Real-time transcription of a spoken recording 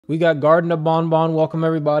We got Garden of Banban. Welcome,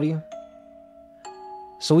 everybody.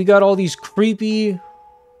 So we got all these creepy...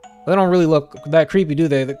 They don't really look that creepy, do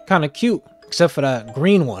they? They're kind of cute. Except for that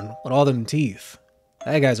green one with all them teeth.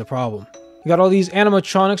 That guy's a problem. You got all these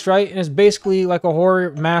animatronics, right? And it's basically like a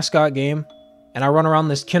horror mascot game. And I run around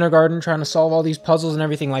this kindergarten trying to solve all these puzzles and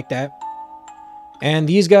everything like that. And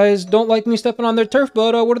these guys don't like me stepping on their turf,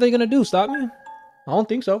 but what are they gonna do? Stop me? I don't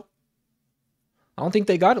think so. I don't think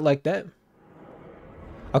they got it like that.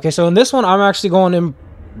 Okay, so in this one, I'm actually going in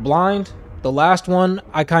blind. The last one,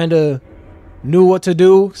 I kind of knew what to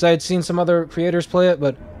do because I had seen some other creators play it,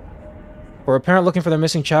 but for a parent looking for their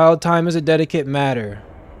missing child, time is a delicate matter.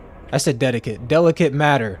 I said delicate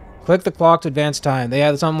matter. Click the clock to advance time. They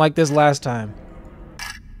had something like this last time.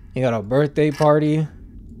 You got a birthday party.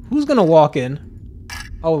 Who's gonna walk in?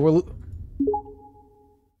 Oh,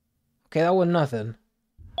 okay, that wasn't nothing.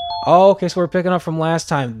 Oh, okay, so we're picking up from last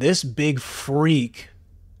time. This big freak.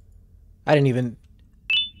 I didn't even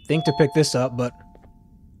think to pick this up, but...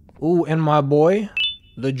 Ooh, and my boy,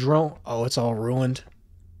 the drone. Oh, it's all ruined.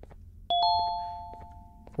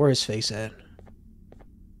 Where his face at?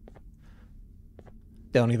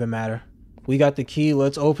 Don't even matter. We got the key.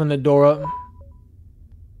 Let's open the door up.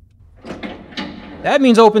 That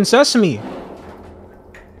means open sesame.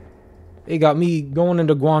 They got me going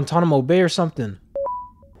into Guantanamo Bay or something.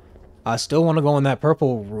 I still want to go in that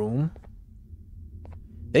purple room.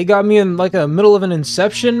 They got me in like a middle of an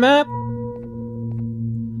Inception map.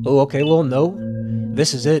 Oh, okay, well, no.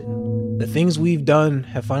 This is it. The things we've done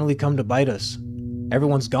have finally come to bite us.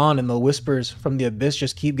 Everyone's gone and the whispers from the abyss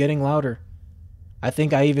just keep getting louder. I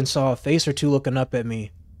think I even saw a face or two looking up at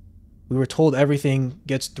me. We were told everything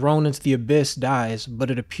gets thrown into the abyss dies, but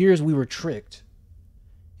it appears we were tricked.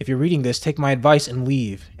 If you're reading this, take my advice and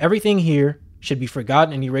leave. Everything here should be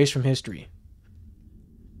forgotten and erased from history.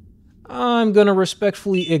 I'm gonna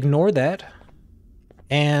respectfully ignore that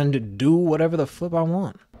and do whatever the flip I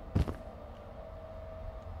want.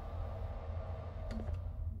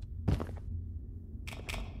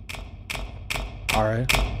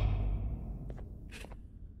 Alright.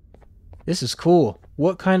 This is cool.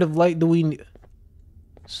 What kind of light do we need?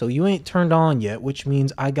 So you ain't turned on yet, which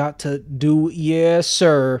means I got to do... Yes,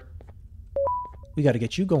 sir. We got to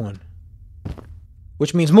get you going.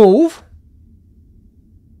 Which means move.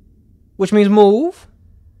 Which means move.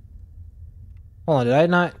 Hold on, did I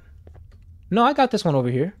not... No, I got this one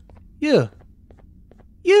over here. Yeah.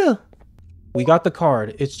 Yeah. We got the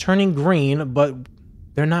card. It's turning green, but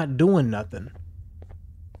they're not doing nothing.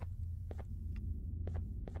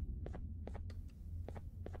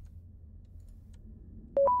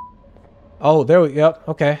 Oh, there we go. Yep.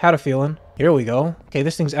 Okay, had a feeling. Here we go. Okay,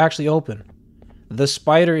 this thing's actually open. The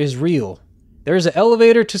spider is real. There's an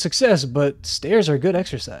elevator to success, but stairs are good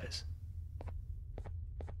exercise.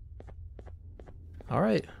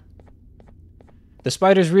 Alright. The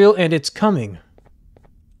spider's real and it's coming.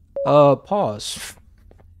 Pause.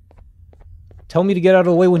 Tell me to get out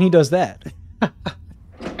of the way when he does that.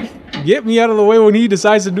 Get me out of the way when he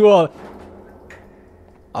decides to do all...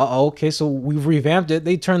 Uh-oh, okay, so we've revamped it.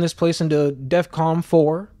 They turned this place into DEFCON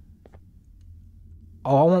 4.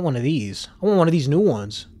 Oh, I want one of these. I want one of these new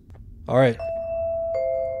ones. Alright.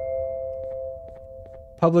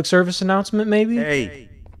 Public service announcement, maybe? Hey,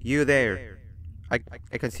 you there. I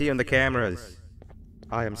can see you on the cameras.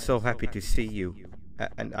 I am so happy to see you.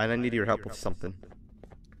 And I need your help with something.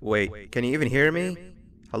 Wait, can you even hear me?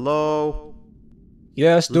 Hello?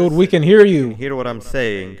 Yes, dude, we can hear you. Hear what I'm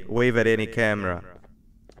saying. Wave at any camera.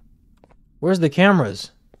 Where's the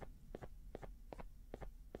cameras?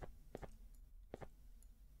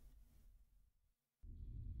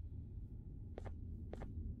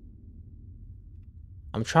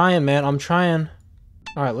 I'm trying, man. I'm trying.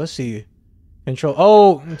 Alright, let's see. Control.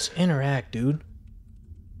 Oh, it's interact, dude.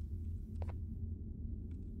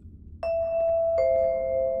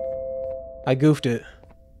 I goofed it.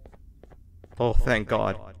 Oh, thank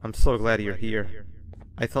God. I'm so glad you're here.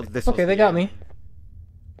 I thought this was Okay, they got me.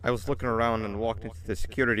 I was looking around and walked into the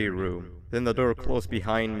security room. Then the door closed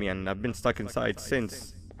behind me and I've been stuck inside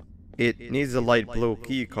since. It needs a light blue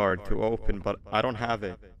key card to open, but I don't have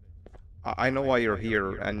it. I know why you're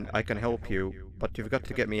here and I can help you, but you've got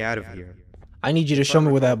to get me out of here. I need you to show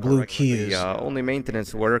me where that blue key is. Only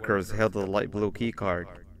maintenance workers held the light blue key card.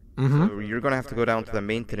 So you're gonna have to go down to the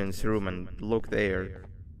maintenance room and look there.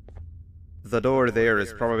 The door there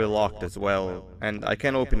is probably locked as well, and I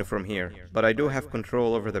can't open it from here, but I do have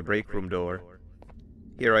control over the break room door.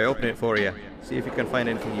 Here, I open it for you. See if you can find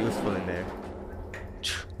anything useful in there.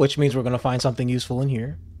 Which means we're gonna find something useful in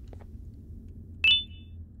here.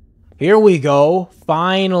 Here we go.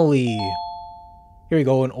 Finally. Here we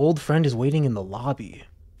go. An old friend is waiting in the lobby.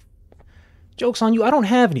 Joke's on you. I don't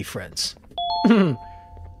have any friends. Oh,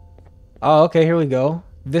 okay. Here we go.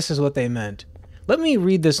 This is what they meant. Let me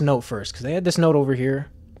read this note first, because they had this note over here.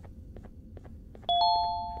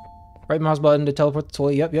 Right mouse button to teleport the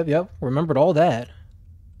toy. Yep. Remembered all that.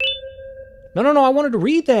 No. I wanted to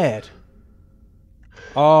read that.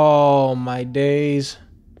 Oh, my days.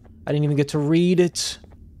 I didn't even get to read it.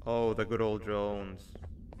 Oh, the good old drones.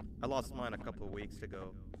 I lost mine a couple of weeks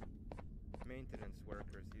ago. Maintenance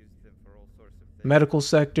workers used them for all sorts of things. Medical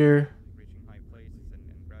sector. Reaching high places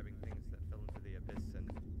and grabbing things that fell into the abyss and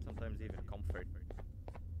sometimes even comfort.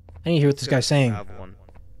 I need to hear what this guy's saying. Have one.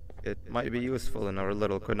 It might be useful in our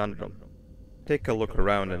little conundrum. Take a look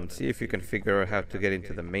around and see if you can figure out how to get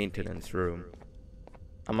into the maintenance room.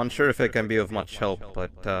 I'm unsure if it can be of much help,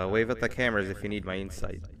 but wave at the cameras if you need my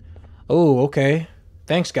insight. Oh, okay.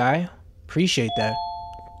 Thanks, guy. Appreciate that.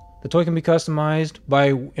 The toy can be customized by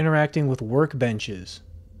interacting with workbenches.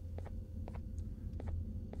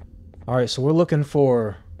 Alright, so we're looking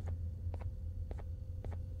for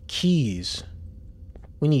keys.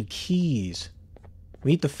 We need keys.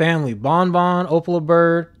 Meet the family. Banban, Opala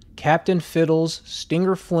Bird, Captain Fiddles,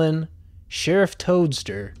 Stinger Flynn, Sheriff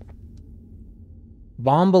Toadster,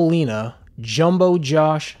 Bombalina, Jumbo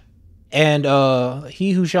Josh, and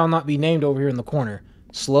he who shall not be named over here in the corner,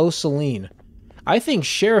 Slow Celine. I think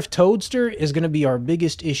Sheriff Toadster is going to be our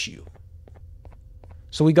biggest issue.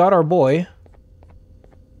 So we got our boy.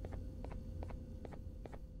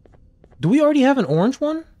 Do we already have an orange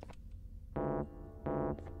one?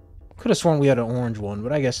 Could have sworn we had an orange one,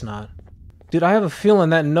 but I guess not. Dude, I have a feeling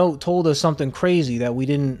that note told us something crazy that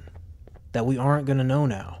we aren't going to know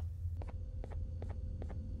now.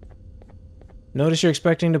 Notice you're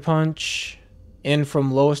expecting to punch in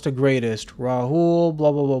from lowest to greatest. Rahul,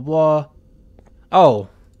 blah, blah, blah, blah. Oh.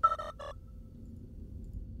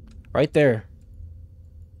 Right there.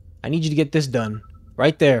 I need you to get this done.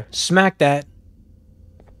 Right there. Smack that.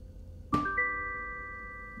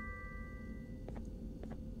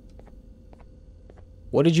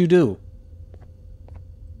 What did you do?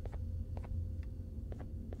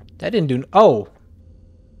 That didn't do... Oh.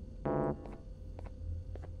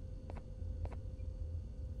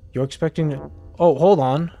 You're expecting to... Oh, hold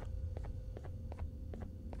on.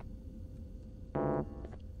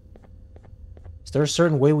 Is there a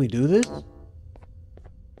certain way we do this?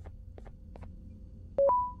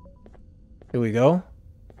 Here we go.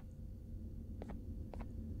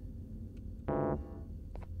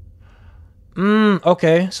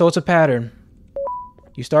 Okay, so it's a pattern.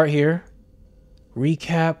 You start here.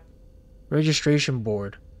 Recap. Registration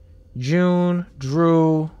board. June,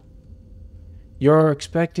 Drew. You're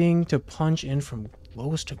expecting to punch in from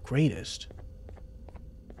lowest to greatest.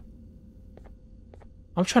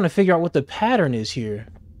 I'm trying to figure out what the pattern is here.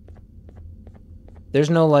 There's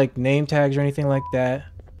no, like, name tags or anything like that.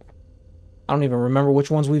 I don't even remember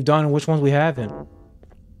which ones we've done and which ones we haven't.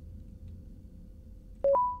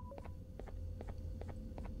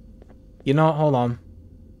 You know, hold on.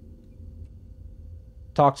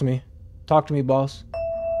 Talk to me. Talk to me, boss.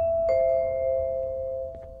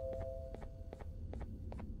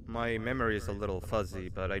 My memory is a little fuzzy,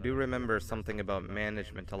 but I do remember something about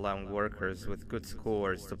management allowing workers with good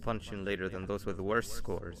scores to punch in later than those with worse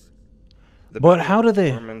scores. But how do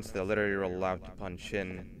they... The later you're allowed to punch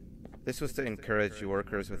in. This was to encourage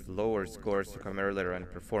workers with lower scores to come earlier and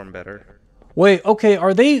perform better. Wait, okay,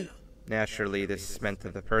 are they... Naturally, this meant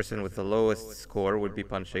that the person with the lowest score would be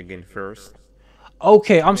punching in first.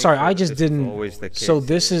 Okay, I'm sorry, I just didn't... So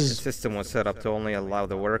this The is... system was set up to only allow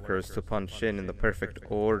the workers to punch in the perfect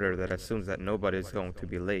order that assumes that nobody's going to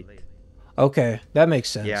be late. Okay, that makes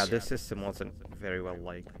sense. Yeah, this system wasn't very well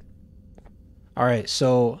liked. Alright,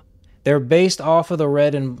 so... They're based off of the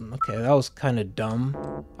red and... Okay, that was kind of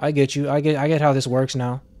dumb. I get you. I get how this works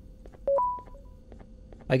now.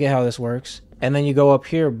 I get how this works. And then you go up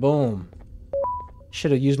here, boom.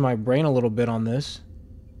 Should have used my brain a little bit on this.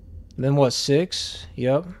 And then what, 6?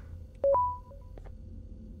 Yep.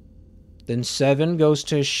 Then 7 goes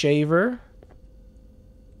to Shaver.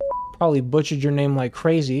 Probably butchered your name like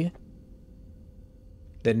crazy.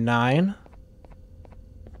 Then 9.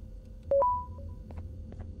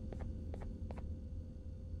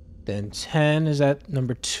 Then 10 is at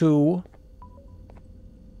number 2.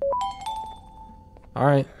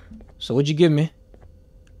 Alright. So what'd you give me?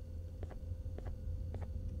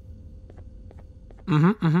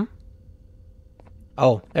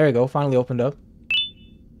 Oh, there we go. Finally opened up.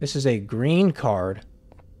 This is a green card.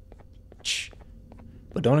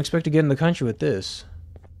 But don't expect to get in the country with this.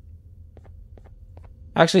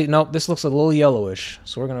 Actually, nope. This looks a little yellowish.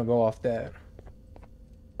 So we're going to go off that.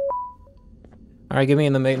 Alright, get me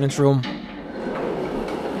in the maintenance room.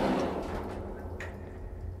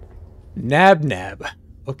 Nab.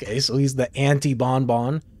 Okay, so he's the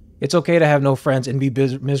anti-Banban. It's okay to have no friends and be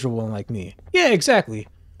miserable like me. Yeah, exactly.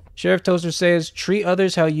 Sheriff Toaster says, treat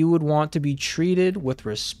others how you would want to be treated with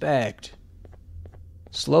respect.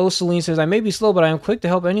 Slow Celine says, I may be slow, but I am quick to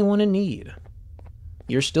help anyone in need.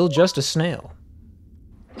 You're still just a snail.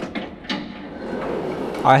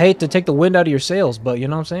 I hate to take the wind out of your sails, but you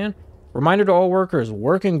know what I'm saying? Reminder to all workers,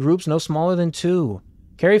 work in groups no smaller than 2.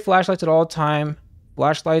 Carry flashlights at all time.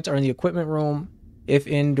 Flashlights are in the equipment room. If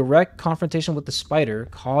in direct confrontation with the spider,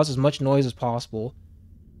 cause as much noise as possible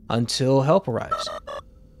until help arrives.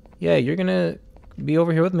 Yeah, you're gonna be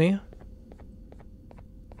over here with me.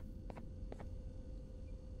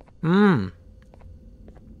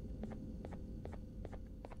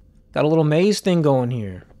 Got a little maze thing going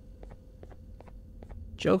here.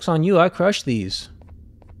 Joke's on you, I crushed these.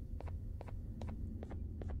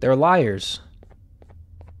 They're liars.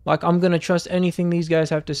 Like, I'm gonna trust anything these guys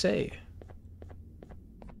have to say.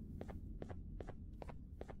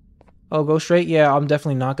 Oh, go straight? Yeah, I'm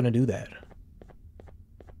definitely not gonna do that.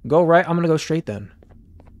 Go right? I'm gonna go straight then.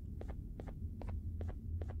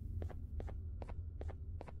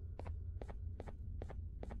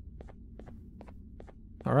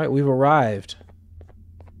 Alright, we've arrived.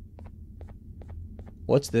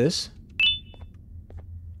 What's this?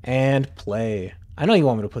 And play. I know you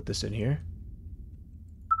want me to put this in here.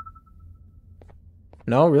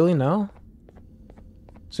 No, really? No?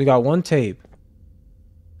 So we got 1 tape.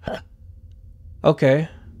 Okay.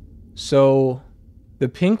 So the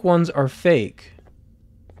pink ones are fake.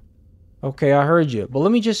 Okay, I heard you. But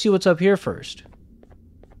let me just see what's up here first.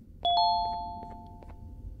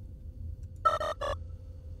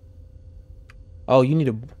 Oh, you need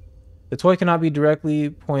to... The toy cannot be directly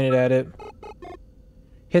pointed at it.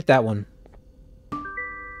 Hit that one.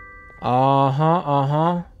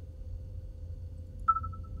 Uh-huh.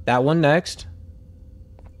 That one next.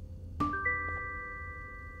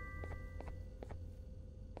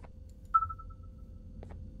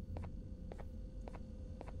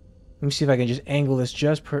 Let me see if I can just angle this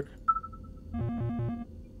just per...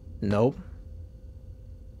 Nope.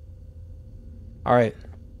 Alright.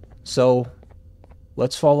 So,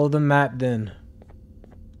 let's follow the map then.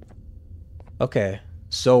 Okay.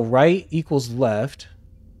 So, right equals left.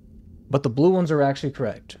 But the blue ones are actually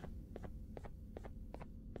correct.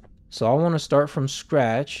 So, I want to start from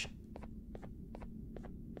scratch.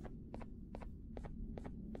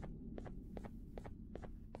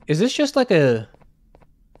 Is this just like a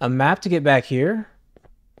map to get back here?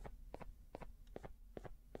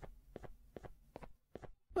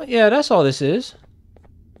 But yeah, that's all this is.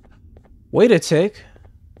 Wait a tick.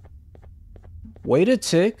 Wait a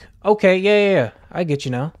tick. Okay, yeah. I get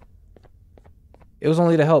you now. It was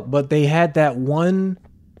only to help, but they had that one...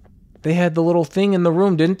 They had the little thing in the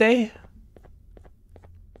room, didn't they?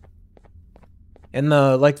 In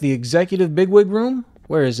the, like, the executive bigwig room?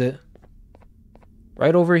 Where is it?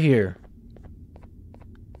 Right over here.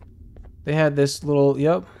 They had this little...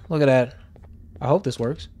 Yep, look at that. I hope this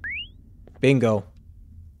works. Bingo.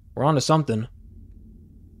 We're on to something.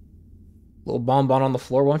 Little bonbon on the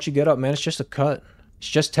floor. Why don't you get up, man? It's just a cut. It's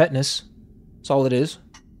just tetanus. That's all it is.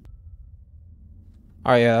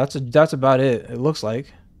 Alright, yeah, that's about it. It looks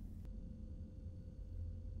like.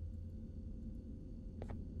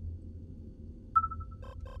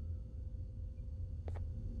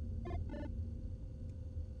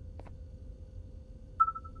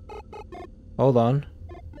 Hold on.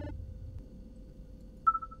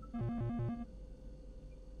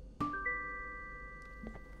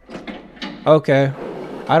 Okay.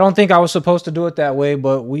 I don't think I was supposed to do it that way,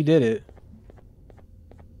 but we did it.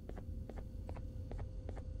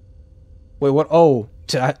 Wait, what? Oh,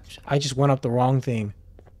 I just went up the wrong thing.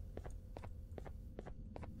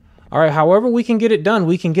 Alright, however we can get it done,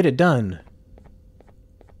 we can get it done.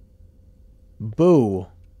 Boo.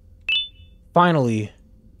 Finally.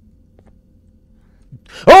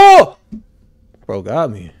 Oh! Bro got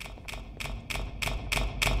me.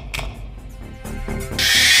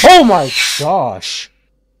 Oh my gosh.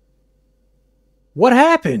 What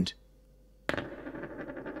happened?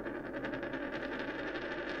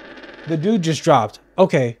 The dude just dropped.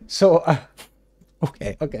 Okay, so...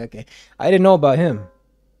 Okay. I didn't know about him.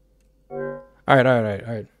 Alright.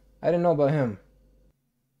 I didn't know about him.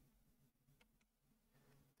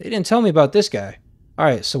 They didn't tell me about this guy.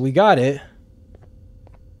 Alright, so we got it.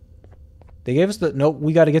 They gave us the... Nope,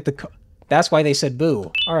 we gotta get the... That's why they said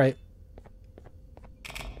boo. Alright.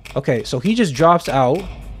 Okay, so he just drops out.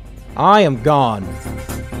 I am gone.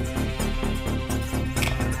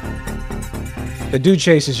 The dude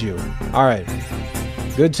chases you. Alright.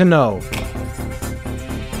 Good to know.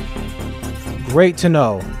 Great to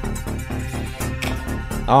know.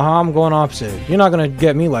 I'm going opposite. You're not gonna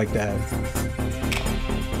get me like that.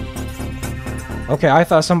 Okay, I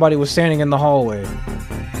thought somebody was standing in the hallway.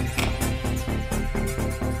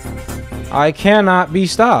 I cannot be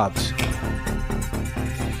stopped.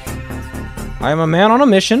 I am a man on a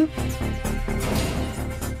mission.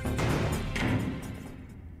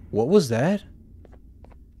 What was that?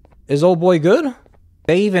 Is old boy good?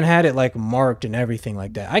 They even had it like marked and everything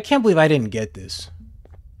like that. I can't believe I didn't get this.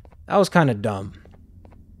 That was kind of dumb.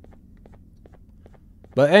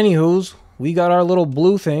 But anywho's, we got our little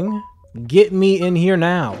blue thing. Get me in here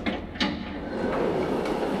now.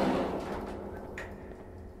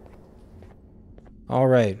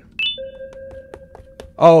 Alright.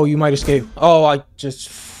 Oh, you might escape. Oh, I just...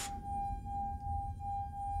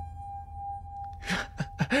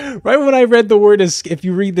 Right when I read the word if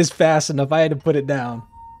you read this fast enough, I had to put it down.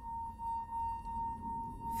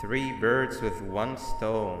 3 birds with 1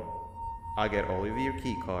 stone. I get all of your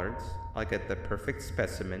key cards, I get the perfect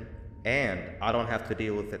specimen, and I don't have to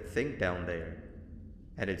deal with that thing down there.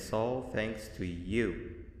 And it's all thanks to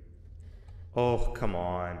you. Oh, come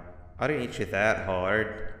on. I didn't hit you that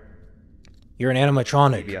hard. You're an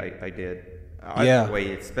animatronic. Maybe I did. Yeah. Either way,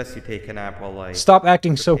 it's best you take a nap while I... Stop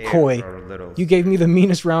acting so coy. Little... You gave me the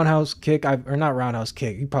meanest roundhouse kick or not roundhouse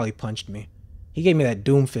kick. He probably punched me. He gave me that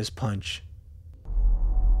doomfist punch.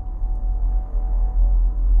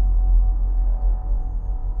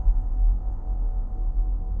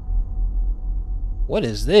 What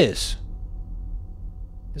is this?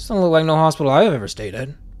 This doesn't look like no hospital I've ever stayed at.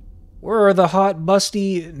 Where are the hot,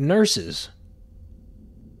 busty nurses?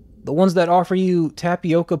 The ones that offer you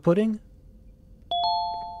tapioca pudding?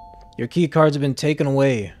 Your key cards have been taken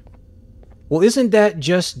away. Well, isn't that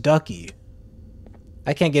just Ducky?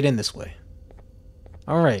 I can't get in this way.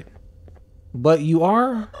 Alright. But you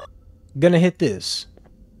are gonna hit this.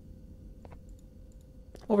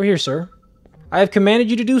 Over here, sir. I have commanded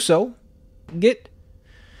you to do so. Get...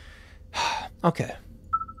 Okay.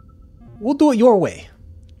 We'll do it your way.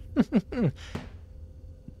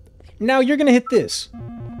 Now you're gonna hit this.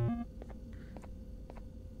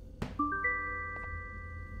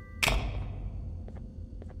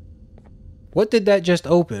 What did that just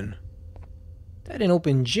open? That didn't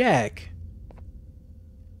open jack.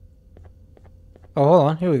 Oh, hold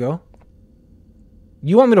on. Here we go.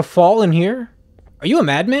 You want me to fall in here? Are you a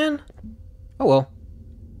madman? Oh, well.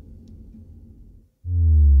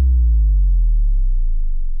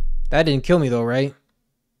 That didn't kill me, though, right?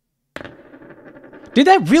 Did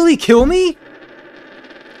that really kill me?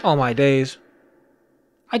 Oh, my days.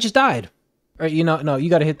 I just died. Or, you know, no, you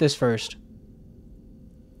gotta hit this first.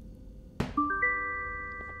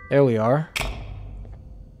 There we are.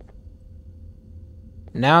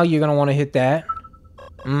 Now you're gonna want to hit that.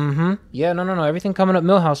 Yeah, no. Everything coming up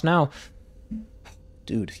Millhouse now.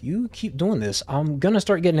 Dude, you keep doing this, I'm gonna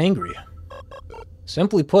start getting angry.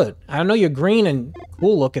 Simply put. I know you're green and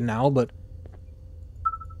cool looking now, but...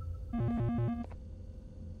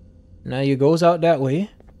 Now you goes out that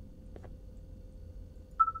way.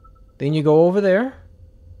 Then you go over there.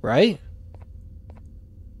 Right?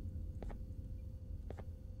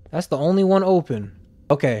 That's the only one open.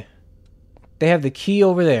 Okay. They have the key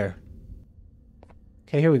over there.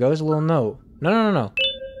 Okay, here we go. There's a little note. No.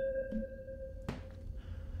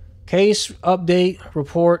 Case update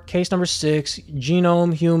report. Case number 6.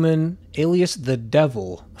 Genome human alias the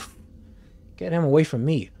devil. Get him away from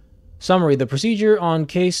me. Summary. The procedure on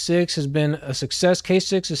case 6 has been a success. Case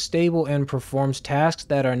 6 is stable and performs tasks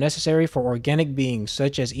that are necessary for organic beings,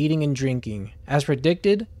 such as eating and drinking. As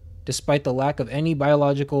predicted, despite the lack of any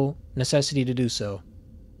biological necessity to do so.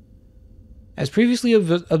 As previously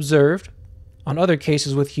observed on other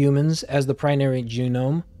cases with humans as the primary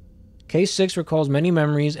genome, Case 6 recalls many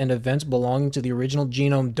memories and events belonging to the original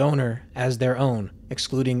genome donor as their own,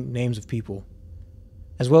 excluding names of people,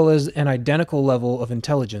 as well as an identical level of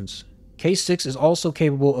intelligence. Case 6 is also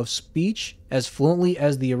capable of speech as fluently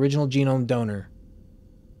as the original genome donor.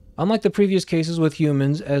 Unlike the previous cases with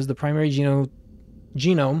humans as the primary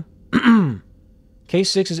genome, Case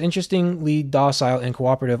 6 is interestingly docile and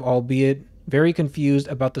cooperative, albeit very confused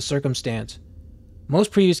about the circumstance.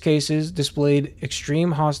 Most previous cases displayed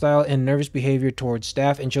extreme hostile and nervous behavior towards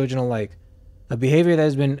staff and children alike, a behavior that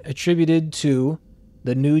has been attributed to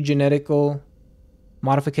the new genetical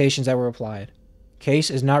modifications that were applied. Case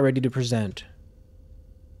is not ready to present.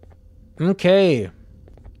 Okay.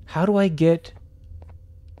 How do I get...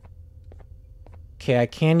 Okay, I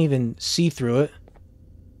can't even see through it.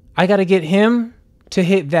 I gotta get him to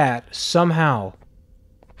hit that somehow.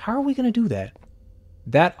 How are we gonna do that?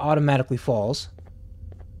 That automatically falls.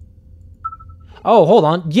 Oh, hold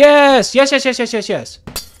on. Yes! Yes, yes, yes, yes, yes, yes.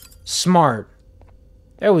 Smart.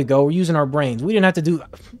 There we go. We're using our brains. We didn't have to do...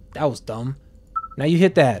 That was dumb. Now you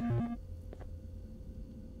hit that.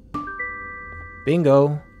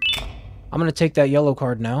 Bingo. I'm gonna take that yellow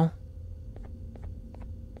card now.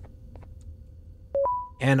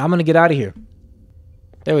 And I'm gonna get out of here.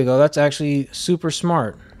 There we go. That's actually super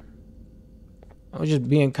smart. I was just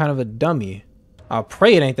being kind of a dummy. I'll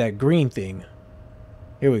pray it ain't that green thing.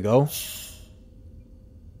 Here we go.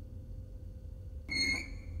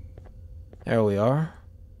 There we are.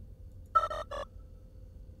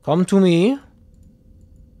 Come to me.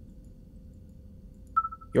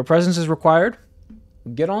 Your presence is required.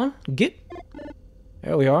 Get on. Get.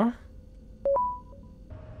 There we are.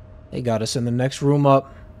 They got us in the next room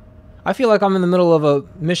up. I feel like I'm in the middle of a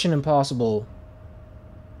Mission Impossible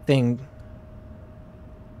thing.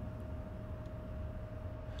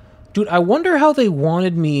 Dude, I wonder how they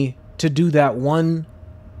wanted me to do that one...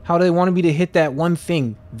 How they wanted me to hit that one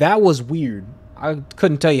thing. That was weird. I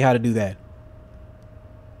couldn't tell you how to do that.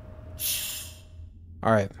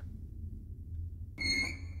 Alright.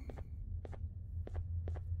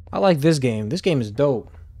 I like this game. This game is dope.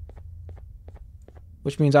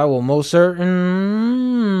 Which means I will most certain...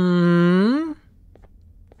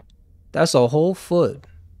 That's a whole foot.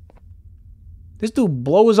 This dude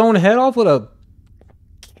blow his own head off with a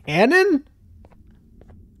cannon?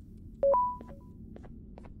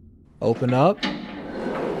 Open up.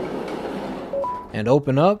 And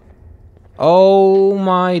open up. Oh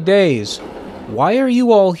my days. Why are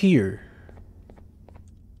you all here?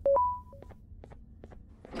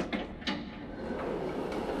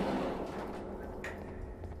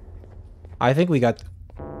 I think we got...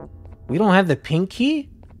 We don't have the pink key?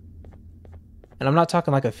 And I'm not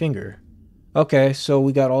talking like a finger. Okay, so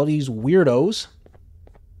we got all these weirdos.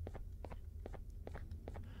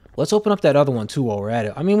 Let's open up that other one too while we're at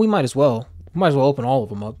it. I mean, we might as well. We might as well open all of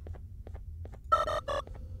them up.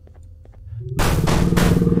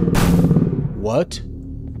 What?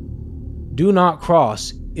 Do not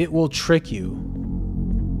cross. It will trick you.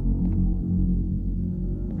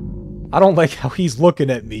 I don't like how he's looking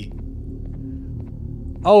at me.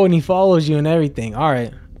 Oh, and he follows you and everything.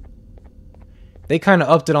 Alright. They kind of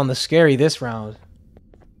upped it on the scary this round.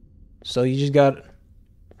 So you just got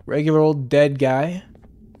regular old dead guy.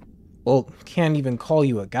 Well, can't even call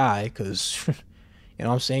you a guy, because, you know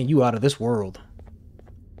what I'm saying, you out of this world.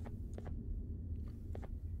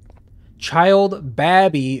 Child,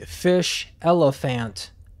 babby, fish, elephant.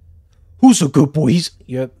 Who's a good boy? He's,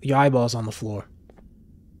 your eyeball's on the floor.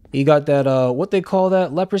 You got that, what they call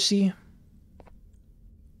that, leprosy?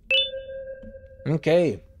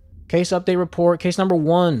 Okay. Case update report, case number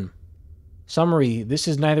 1. Summary, this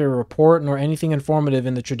is neither a report nor anything informative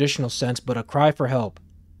in the traditional sense, but a cry for help.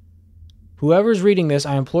 Whoever's reading this,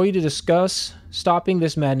 I implore you to discuss stopping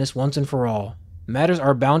this madness once and for all. Matters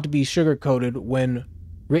are bound to be sugar-coated when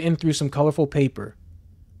written through some colorful paper,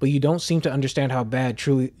 but you don't seem to understand how bad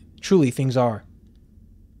truly things are.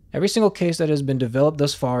 Every single case that has been developed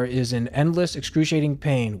thus far is in endless, excruciating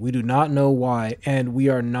pain. We do not know why, and we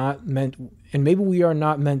are not meant, and maybe we are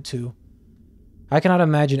not meant to. I cannot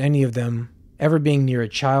imagine any of them ever being near a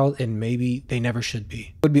child, and maybe they never should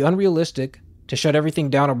be. It would be unrealistic to shut everything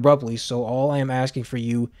down abruptly, so all I am asking for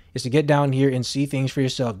you is to get down here and see things for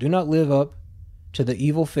yourself. Do not live up to the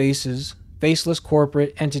evil faceless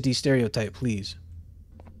corporate entity stereotype, please.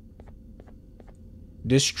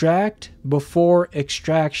 Distract before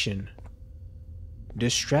extraction.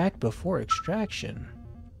 Distract before extraction.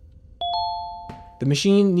 The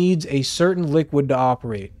machine needs a certain liquid to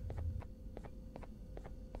operate.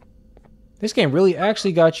 This game really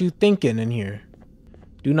actually got you thinking in here.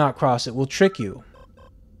 Do not cross, it will trick you.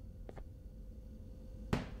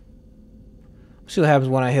 See what happens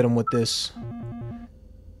when I hit him with this.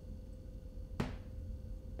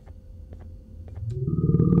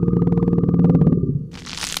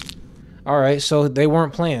 Alright, so they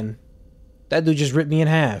weren't playing. That dude just ripped me in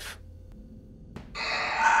half.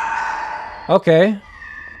 Okay.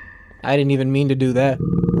 I didn't even mean to do that.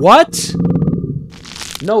 What?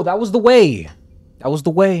 No, that was the way. That was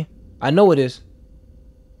the way. I know it is.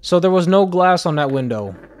 So there was no glass on that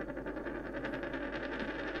window.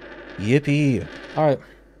 Yippee. Alright.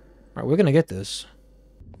 Alright, we're gonna get this.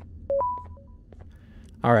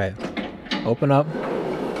 Alright. Open up.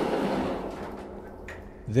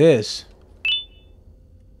 This.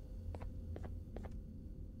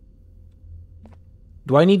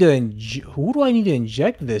 Do I need to who do I need to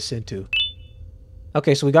inject this into?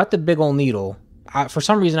 Okay, so we got the big old needle. For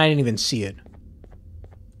some reason, I didn't even see it.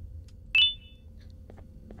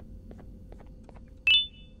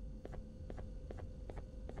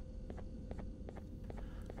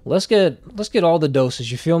 Let's get all the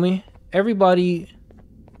doses, you feel me? Everybody,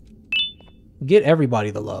 get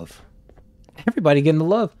everybody the love. Everybody getting the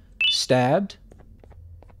love. Stabbed.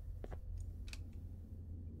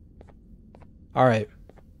 Alright.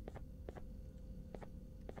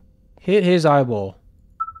 Hit his eyeball.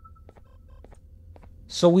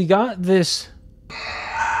 So we got this.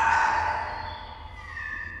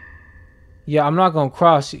 Yeah, I'm not gonna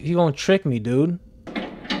cross. He gonna trick me, dude.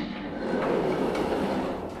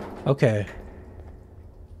 Okay.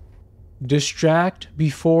 Distract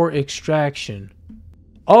before extraction.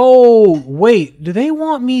 Oh, wait. Do they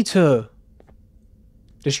want me to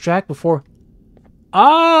distract before?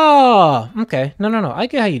 Ah! Okay. No. I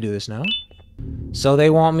get how you do this now. So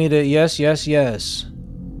they want me to... Yes.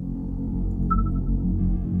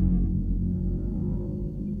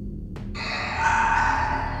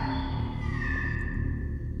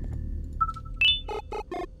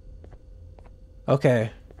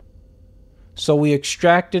 Okay. So we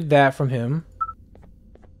extracted that from him.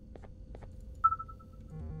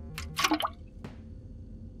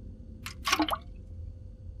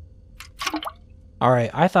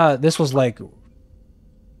 Alright, I thought this was like...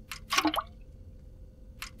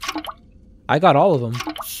 I got all of them.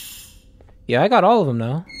 Yeah, I got all of them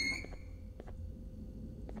now.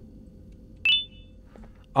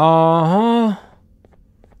 Uh-huh.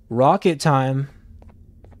 Rocket time.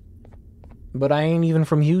 But I ain't even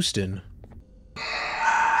from Houston.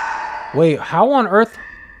 Wait, how on earth...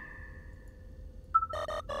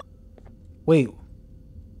 Wait.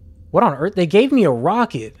 What on earth? They gave me a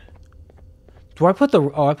rocket. Do I put the...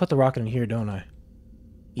 Oh, I put the rocket in here, don't I?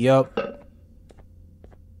 Yup.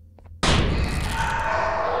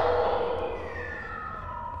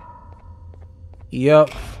 Yup.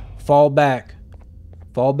 Fall back.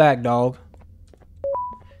 Fall back, dog.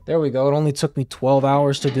 There we go. It only took me 12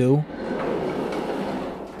 hours to do.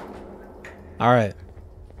 Alright.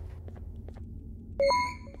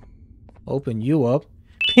 Open you up.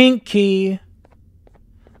 Pink key.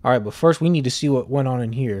 Alright, but first we need to see what went on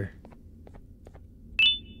in here.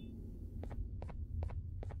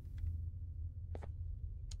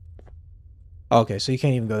 Okay, so you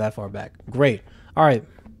can't even go that far back. Great. Alright.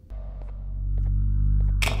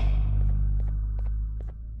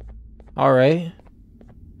 Alright.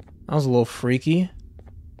 That was a little freaky.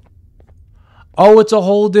 Oh, it's a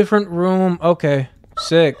whole different room. Okay.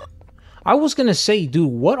 Sick. I was gonna say,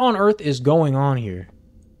 dude, what on earth is going on here?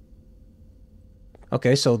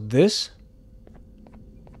 Okay, so this...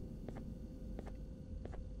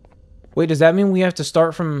 Wait, does that mean we have to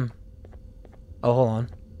start from... Oh, hold on.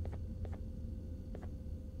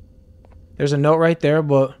 There's a note right there,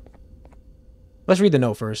 but... Let's read the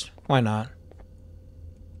note first. Why not?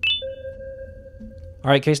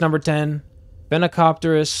 Alright, case number 10.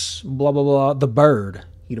 Phenacopterus, blah, blah, blah. The bird.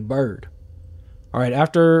 Eat a bird. Alright,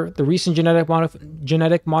 after the recent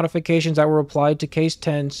genetic modifications that were applied to case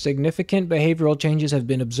 10, significant behavioral changes have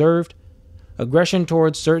been observed. Aggression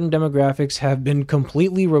towards certain demographics have been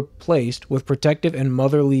completely replaced with protective and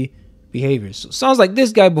motherly behaviors. So it sounds like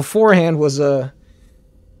this guy beforehand was a...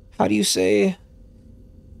 How do you say?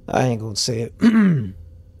 I ain't gonna say it.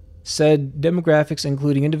 Said demographics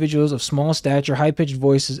including individuals of small stature, high-pitched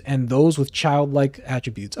voices, and those with childlike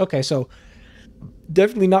attributes. Okay, so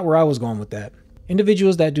definitely not where I was going with that.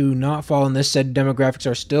 Individuals that do not fall in this said demographics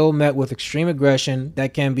are still met with extreme aggression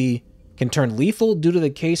that can turn lethal due to the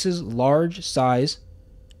case's large size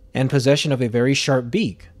and possession of a very sharp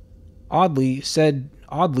beak. Oddly, said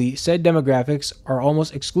demographics are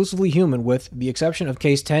almost exclusively human with the exception of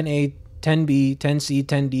case 10A, 10B, 10C,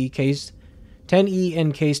 10D, case 10E,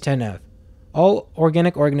 and case 10F. All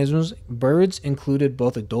organic organisms, birds included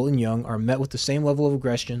both adult and young, are met with the same level of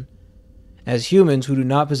aggression as humans who do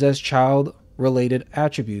not possess child-related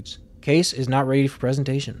attributes. Case is not ready for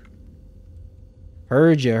presentation.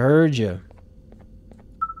 Heard ya.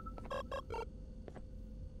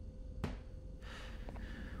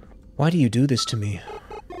 Why do you do this to me?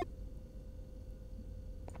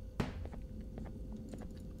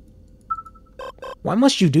 Why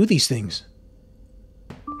must you do these things?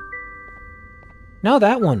 Now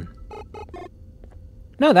that one.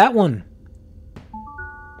 Now that one.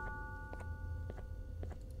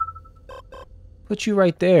 Put you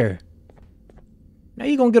right there. Now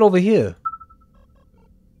you gonna get over here.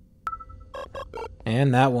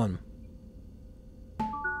 And that one.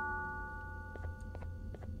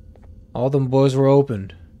 All them boys were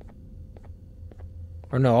opened.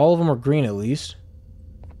 Or no, all of them are green at least.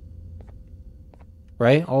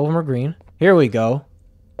 Right? All of them are green. Here we go.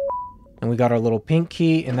 And we got our little pink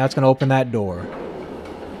key, and that's going to open that door.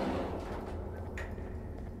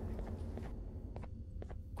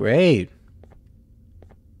 Great.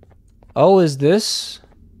 Oh, is this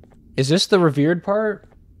the revered part?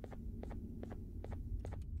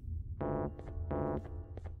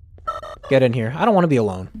 Get in here. I don't want to be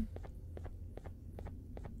alone.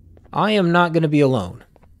 I am not going to be alone.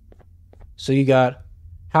 So you got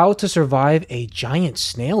how to survive a giant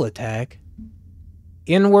snail attack.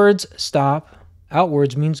 Inwards, stop.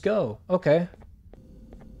 Outwards means go. Okay.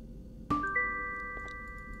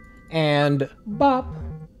 And bop.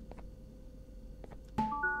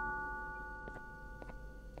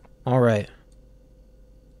 Alright.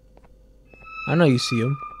 I know you see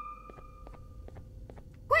him.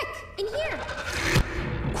 Quick, in here!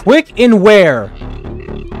 Quick in where?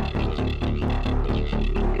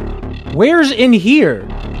 Where's in here?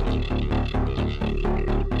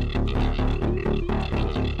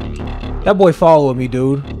 That boy following me,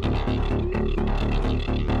 dude.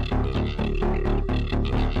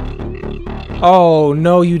 Oh,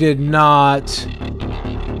 no, you did not.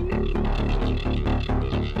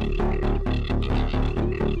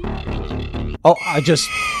 Oh,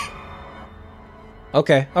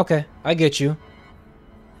 Okay, I get you.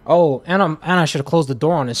 Oh, and I should have closed the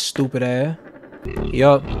door on his stupid ass.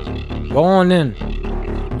 Yup. Go on in.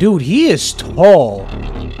 Dude, he is tall.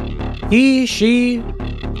 He, she.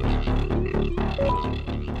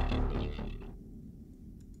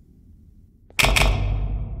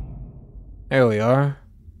 There we are.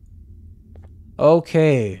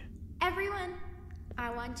 Okay. Everyone,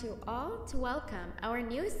 I want you all to welcome our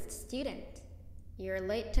newest student. You're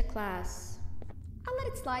late to class. I'll let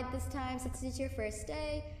it slide this time since it's your first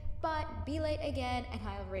day, but be late again and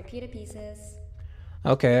I'll rip you to pieces.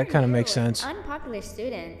 Okay, that kind of makes sense. Unpopular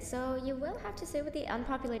student, so you will have to sit with the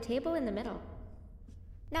unpopular table in the middle.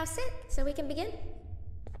 Now sit so we can begin.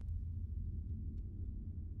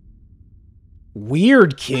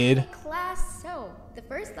 Weird kid. Class, so the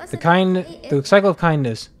first lesson The cycle of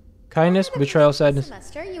kindness. Kindness, betrayal, sadness.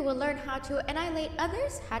 Semester, you will learn how to annihilate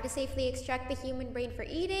others, how to safely extract the human brain for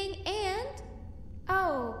eating, and...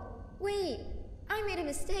 Oh, wait, I made a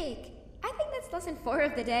mistake. I think that's lesson 4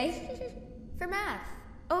 of the day. For math,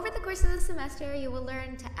 over the course of the semester, you will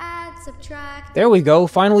learn to add, subtract... There we go,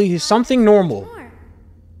 finally something normal. More.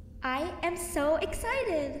 I am so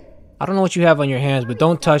excited. I don't know what you have on your hands, but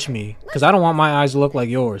don't touch me, because I don't want my eyes to look like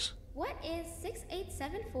yours. What is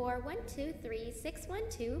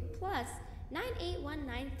 6874123612 plus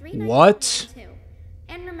 98193912? What?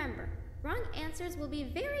 And remember, wrong answers will be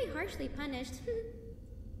very harshly punished.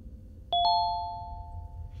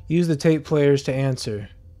 Use the tape players to answer.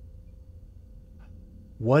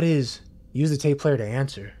 What is... Use the tape player to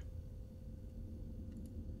answer?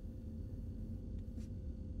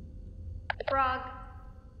 Frog.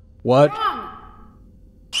 What? Wrong.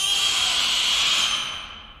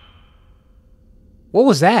 What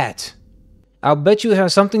was that? I'll bet you it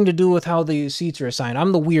has something to do with how the seats are assigned.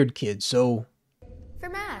 I'm the weird kid, so... For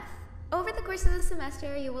math, over the course of the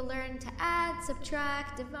semester, you will learn to add,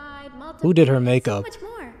 subtract, divide, multiply... Who did her makeup? So much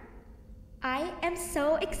more. I am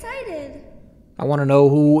so excited. I want to know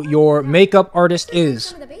who your makeup artist is.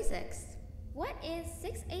 Some of the basics. What is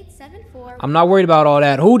 6874? I'm not worried about all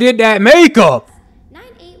that. Who did that makeup?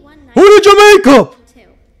 9819. Who did your makeup?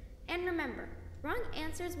 And remember, wrong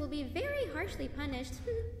answers will be very harshly punished.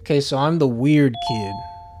 Okay, so I'm the weird kid.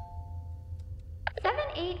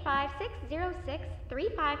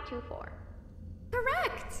 785-606-3524.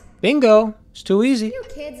 Correct! Bingo. It's too easy. You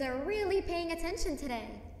kids are really paying attention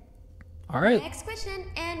today. All right. Next question,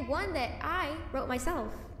 and one that I wrote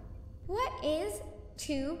myself. What is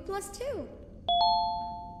 2 plus 2?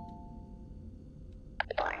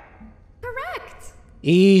 4. Correct!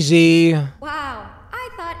 Easy. Wow, I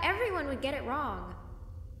thought everyone would get it wrong.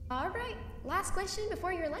 All right, last question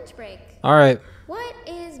before your lunch break. All right. What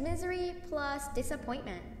is misery plus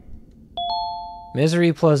disappointment?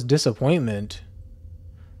 Misery plus disappointment.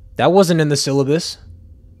 That wasn't in the syllabus.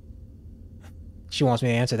 She wants me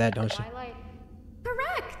to answer that, don't she?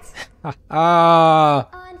 Correct!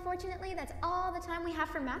 Unfortunately, that's all the time we have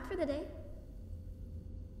for math for the day.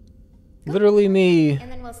 Literally me.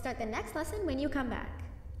 And then we'll start the next lesson when you come back.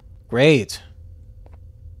 Great.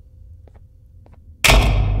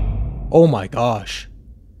 Oh my gosh.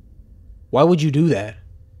 Why would you do that?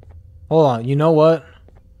 Hold on, you know what?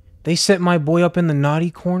 They set my boy up in the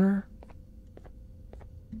naughty corner?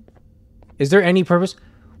 Is there any purpose?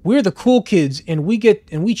 We're the cool kids and we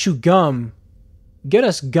chew gum. Get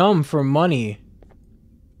us gum for money.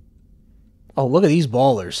 Oh, look at these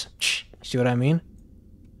ballers. See what I mean?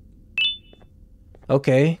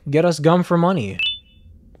 Okay, get us gum for money.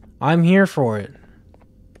 I'm here for it.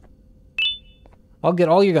 I'll get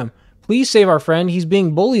all your gum. Please save our friend. He's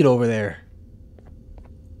being bullied over there.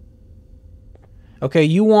 Okay,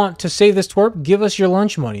 you want to save this twerp? Give us your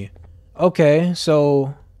lunch money. Okay,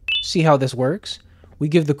 so see how this works. We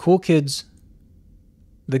give the cool kids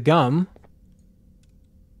the gum.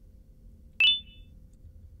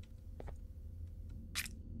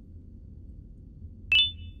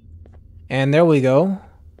 And there we go.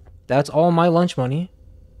 That's all my lunch money.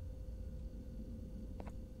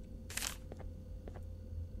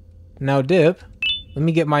 Now dip. Let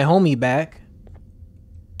me get my homie back.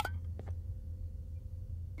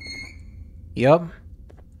 Yep.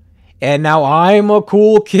 And now I'm a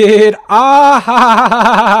cool kid. Ah ha ha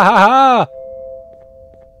ha ha ha!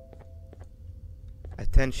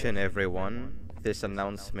 Attention everyone. This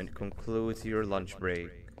announcement concludes your lunch break.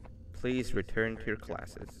 Please return to your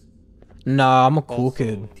classes. Nah, I'm a cool Also,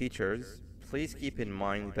 kid. teachers, please keep in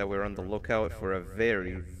mind that we're on the lookout for a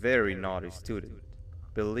very, very naughty student,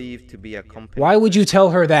 believed to be a company. Why would you tell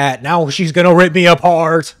her that? Now she's gonna rip me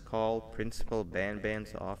apart. Call Principal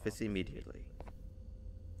Banban's office immediately.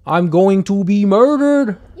 I'm going to be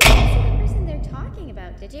murdered. You didn't see the person they're talking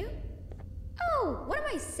about, did you? Oh, what am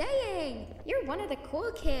I saying? You're one of the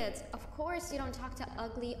cool kids. Of course you don't talk to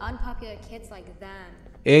ugly, unpopular kids like them.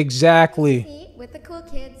 Exactly. See, with the cool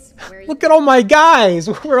kids, where Look at all my guys.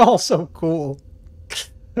 We're all so cool.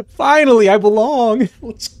 Finally, I belong.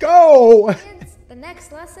 Let's go. kids, the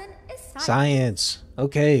next lesson is science. Science.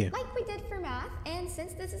 Okay. Like we did for math, and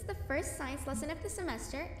since this is the first science lesson of the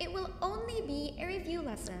semester, it will only be a review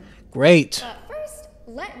lesson. Great. But first,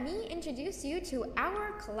 let me introduce you to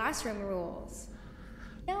our classroom rules.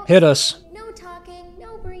 No Hit us. No talking,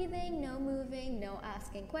 no breathing, no moving, no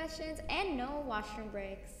asking questions, and no washroom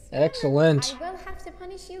breaks. Excellent. I will have to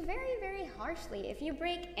punish you very, very harshly if you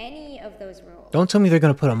break any of those rules. Don't tell me they're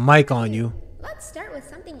gonna put a mic on you. Let's start with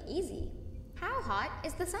something easy. How hot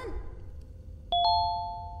is the sun?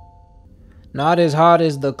 Not as hot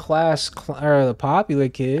as the or the popular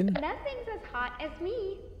kid. Nothing's as hot as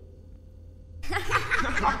me.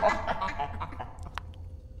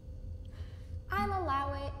 I'll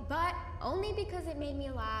allow it, but only because it made me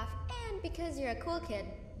laugh and because you're a cool kid.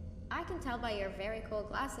 I can tell by your very cool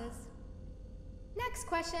glasses. Next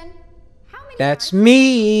question. How many That's hearts do you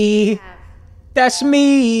me. have? That's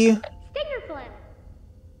me. Stingerflint.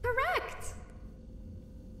 Correct.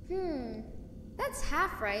 That's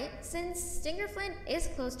half right, since Stingerflint is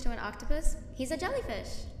close to an octopus. He's a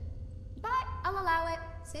jellyfish. But I'll allow it,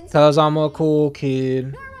 since Cause I'm a cool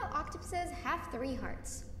kid. normal octopuses have 3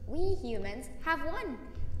 hearts. We humans have 1.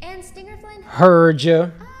 And Stingerflint, Heard ya.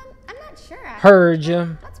 I'm not sure. Actually. Heard ya.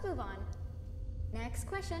 Let's move on. Next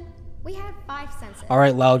question. We have 5 senses. All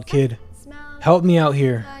right, loud kid. Smell, Help me out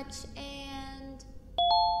here. touch, and...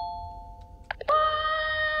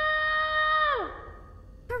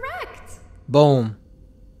 Correct! Boom.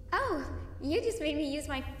 Oh, you just made me use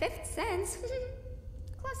my 5th sense.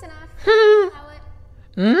 Close enough. Allow it.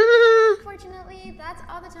 Unfortunately, that's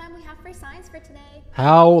all the time we have for science for today.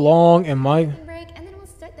 How long am I? Break, and then we'll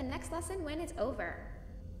start the next lesson when it's over.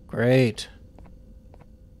 Great.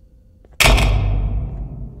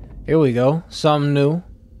 Here we go. Something new.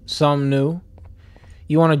 Something new.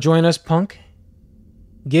 You want to join us, punk?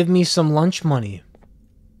 Give me some lunch money.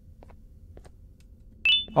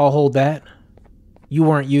 I'll hold that. You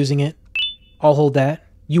weren't using it. I'll hold that.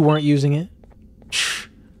 You weren't using it.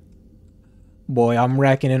 Boy, I'm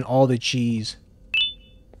racking in all the cheese.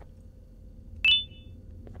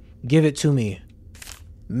 Give it to me.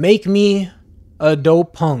 Make me a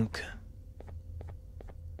dope punk.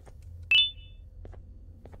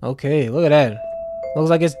 Okay, look at that. Looks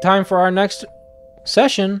like it's time for our next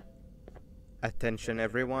session. Attention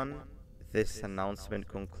everyone. This announcement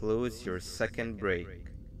concludes your second break.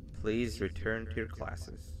 Please return to your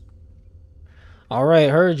classes. Alright,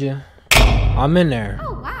 heard you. I'm in there.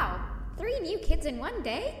 Oh, wow. 3 new kids in one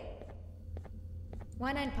day?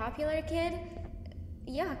 1 unpopular kid?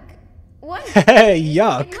 Yuck. 1 Hey, and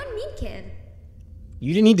yuck. 1 mean kid.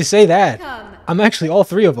 You didn't need to say that. Come. I'm actually all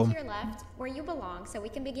 3 of To them. your left, where you belong, so we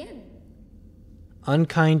can begin.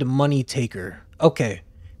 Unkind money taker. Okay.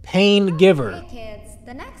 Pain giver. Hey kids,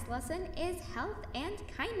 the next lesson is health and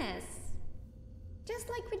kindness. Just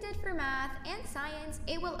like we did for math and science,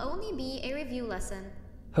 it will only be a review lesson.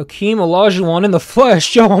 Hakeem Olajuwon in the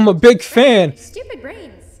flesh. Yo, I'm a big fan. Stupid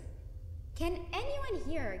brains. Can anyone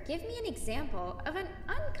here give me an example of an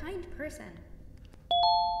unkind person?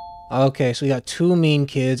 Okay, so we got 2 mean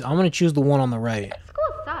kids. I'm gonna choose the one on the right.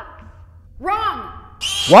 School sucks. Wrong!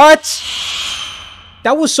 What?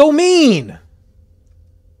 That was so mean.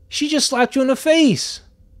 She just slapped you in the face.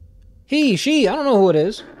 He, she, I don't know who it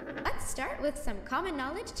is. Let's start with some common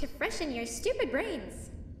knowledge to freshen your stupid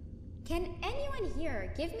brains. Can anyone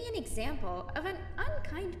here give me an example of an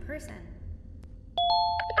unkind person?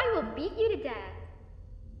 I will beat you to death.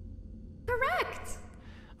 Correct!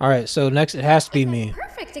 Alright, so next it has to be me.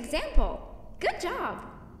 Perfect example. Good job.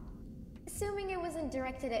 Assuming it wasn't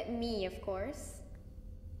directed at me, of course.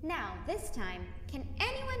 Now, this time, can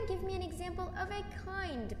anyone give me an example of a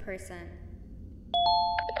kind person?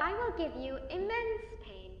 I will give you immense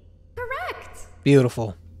pain. Correct!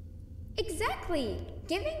 Beautiful. Exactly!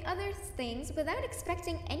 Giving others things without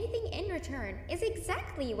expecting anything in return is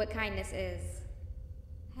exactly what kindness is.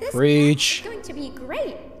 This Preach. is going to be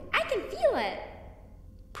great. I can feel it.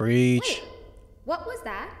 Preach. Wait, what was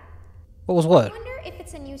that? What was what? I wonder if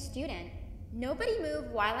it's a new student. Nobody move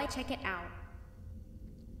while I check it out.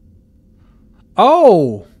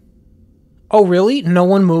 Oh! Oh, really? No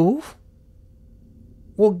one move?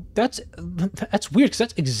 Well, that's weird, because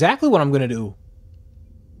that's exactly what I'm gonna do.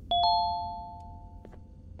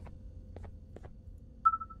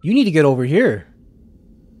 You need to get over here.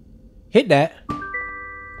 Hit that.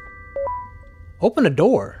 Open the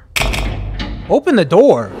door. Open the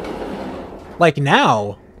door. Like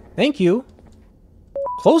now. Thank you.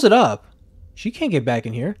 Close it up. She can't get back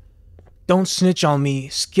in here. Don't snitch on me,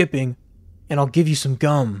 skipping, and I'll give you some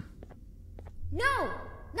gum. No,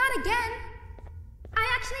 not again. I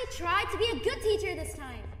actually tried to be a good teacher this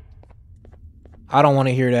time. I don't want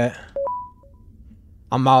to hear that.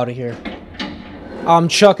 I'm out of here. I'm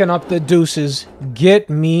chucking up the deuces. Get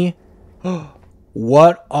me.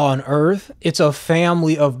 What on earth? It's a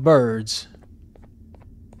family of birds.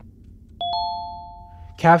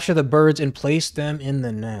 Capture the birds and place them in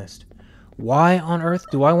the nest. Why on earth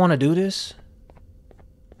do I want to do this?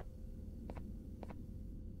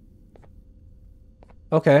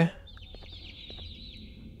 Okay.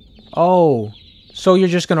 Oh, so you're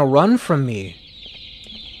just gonna run from me?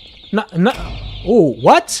 No. Oh,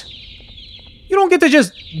 what? You don't get to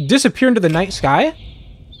just disappear into the night sky?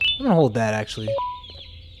 I'm gonna hold that, actually.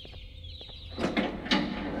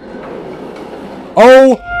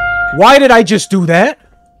 Oh, why did I just do that?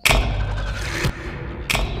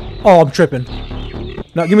 Oh, I'm tripping.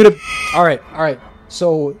 No, give me the... Alright.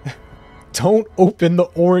 So, don't open the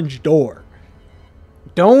orange door.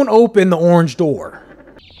 Don't open the orange door.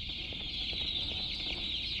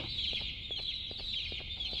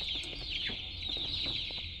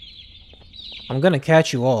 I'm gonna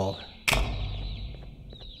catch you all.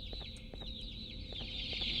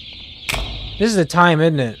 This is a time,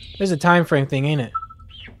 isn't it? This is a time frame thing, ain't it?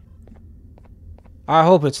 I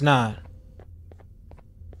hope it's not.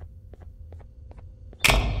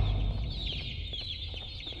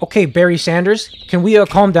 Okay, Barry Sanders, can we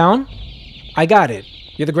calm down? I got it.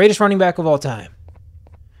 You're the greatest running back of all time.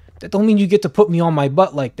 That don't mean you get to put me on my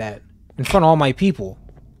butt like that in front of all my people.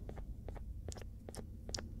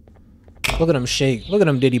 Look at him shake. Look at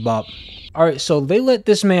him diddy bop. Alright, so they let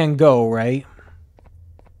this man go, right?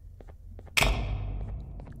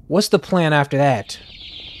 What's the plan after that?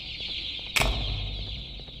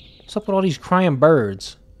 What's up with all these crying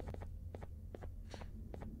birds?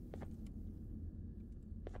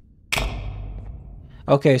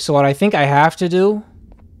 Okay, so what I think I have to do...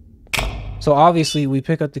 So obviously we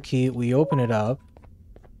pick up the key, we open it up.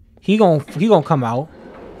 He gonna come out.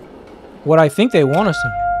 What I think they want us to...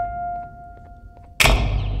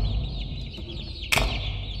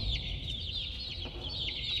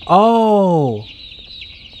 Oh.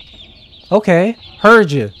 Okay,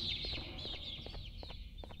 heard you.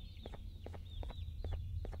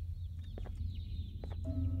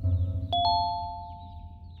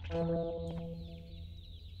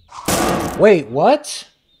 Wait, what?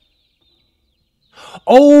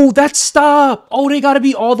 Oh, that's stop. Oh, they gotta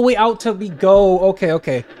be all the way out till we go.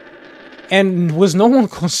 Okay. And was no one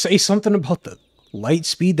gonna say something about the light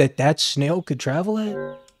speed that snail could travel at?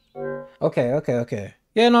 Okay.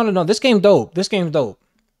 Yeah, no. This game dope.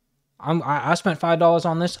 I spent $5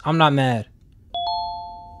 on this. I'm not mad.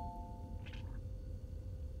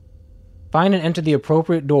 Find and enter the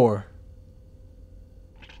appropriate door.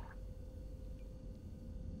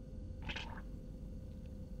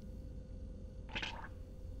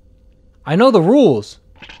 I know the rules.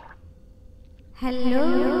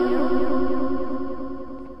 Hello?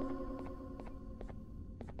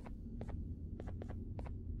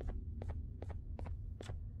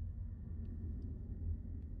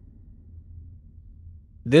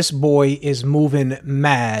 This boy is moving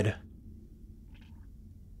mad.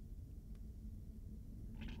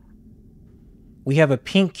 We have a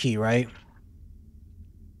pink key, right?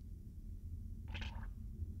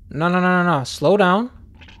 No. Slow down.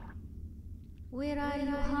 Where are you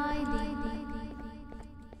hiding?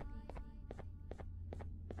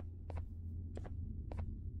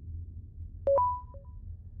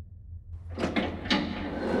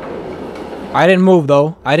 I didn't move,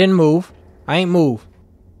 though. I didn't move. I ain't move.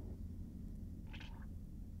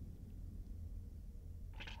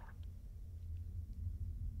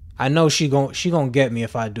 I know she gon' get me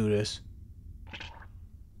if I do this.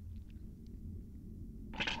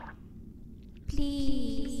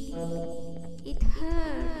 Please. It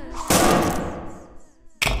hurts.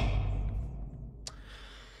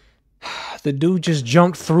 The dude just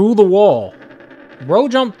jumped through the wall. Bro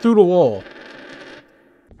jumped through the wall.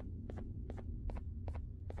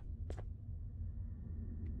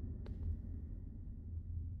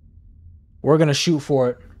 We're gonna shoot for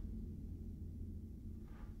it.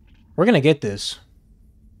 We're gonna get this.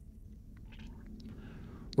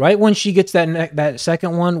 Right when she gets that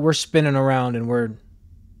second one, we're spinning around and we're...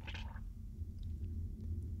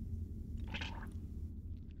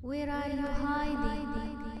 Where are you hiding?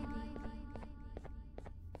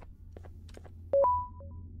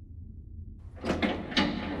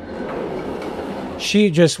 She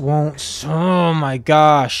just won't... Oh my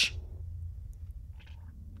gosh.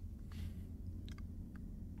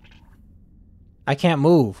 I can't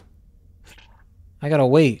move. I gotta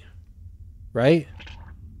wait. Right?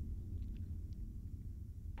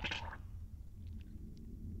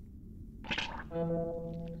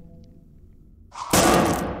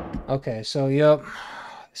 Okay, so yep.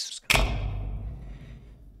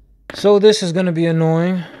 So this is gonna be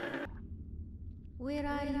annoying. Where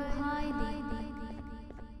are you hiding?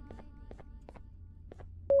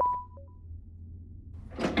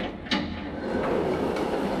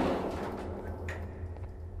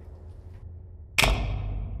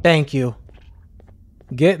 Thank you.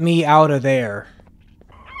 Get me out of there.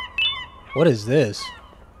 What is this?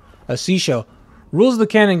 A seashell. Rules of the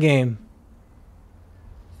cannon game.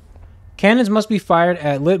 Cannons must be fired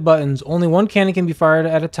at lit buttons. Only one cannon can be fired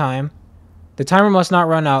at a time. The timer must not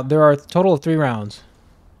run out. There are a total of 3 rounds.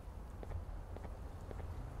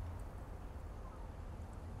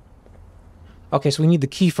 Okay, so we need the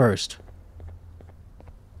key first.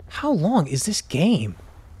 How long is this game?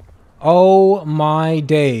 Oh my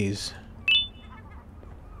days.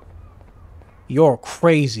 You're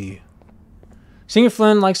crazy. Senior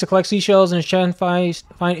Flynn likes to collect seashells and is trying to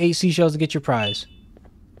find 8 seashells to get your prize.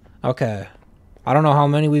 Okay. I don't know how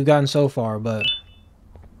many we've gotten so far, but...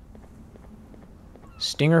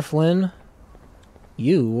 Stinger Flynn,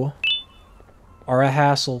 you are a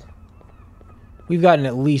hassle. We've gotten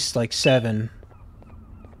at least like 7.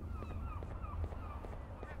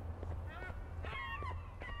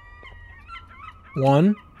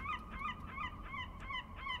 One,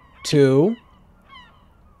 2,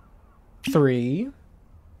 3,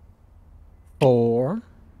 4,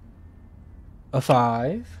 a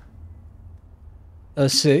 5, a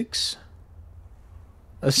 6,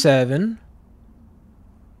 a 7,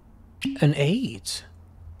 an 8.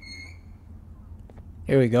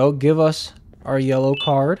 Here we go. Give us our yellow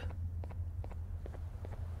card.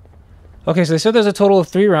 Okay, so they said there's a total of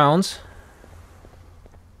 3 rounds.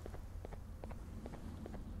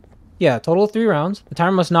 Yeah, total of 3 rounds. The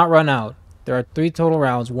timer must not run out. There are 3 total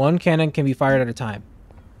rounds. 1 cannon can be fired at a time.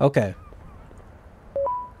 Okay.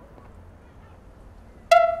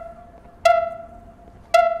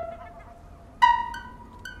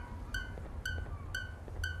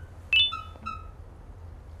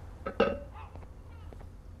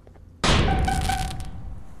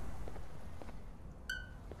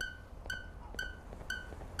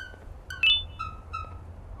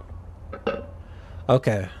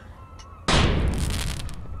 Okay.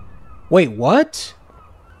 Wait, what?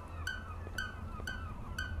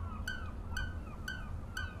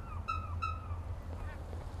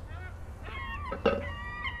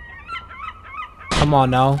 Come on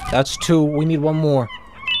now. That's 2. We need 1 more.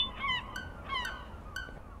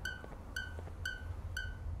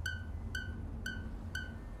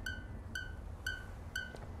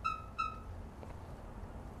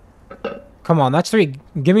 Come on, that's 3.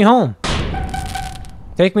 Get me home.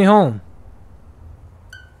 Take me home.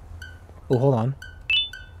 Oh, hold on.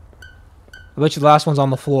 I bet you the last one's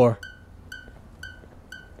on the floor.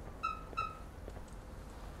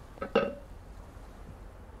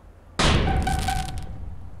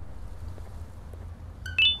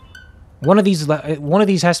 One of these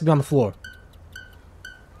has to be on the floor.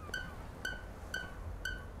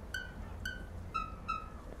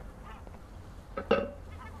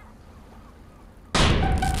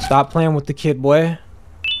 Stop playing with the kid, boy.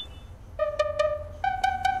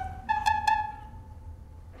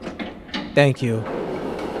 Thank you.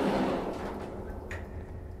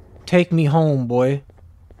 Take me home, boy.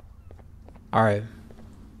 Alright.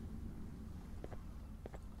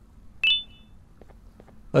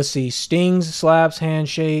 Let's see. Stings, slaps,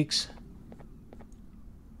 handshakes.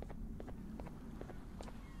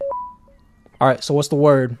 Alright, so what's the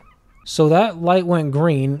word? So that light went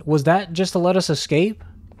green. Was that just to let us escape?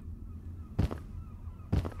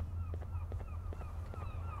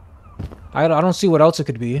 I don't see what else it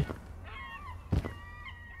could be.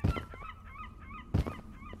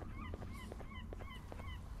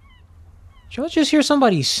 Did y'all just hear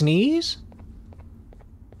somebody sneeze?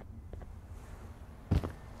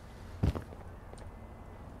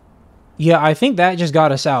 Yeah, I think that just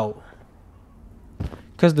got us out.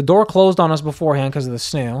 Because the door closed on us beforehand because of the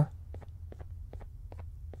snail.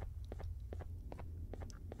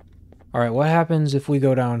 Alright, what happens if we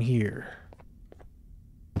go down here?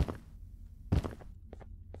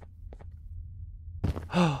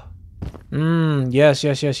 Yes.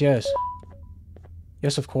 Yes,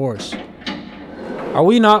 of course. Are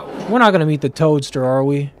we not... We're not gonna meet the toadster, are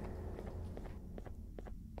we?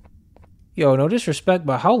 Yo, no disrespect,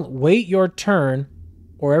 but how... Wait your turn,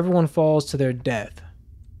 or everyone falls to their death.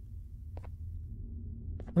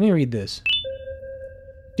 Let me read this.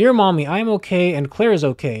 Dear Mommy, I am okay and Claire is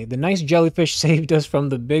okay. The nice jellyfish saved us from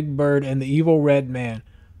the big bird and the evil red man.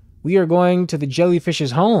 We are going to the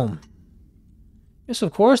jellyfish's home. Yes,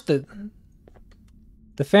 of course, the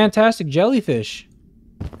fantastic jellyfish,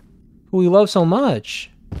 who we love so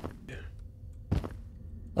much.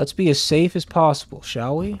 Let's be as safe as possible,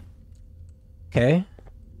 shall we? Okay.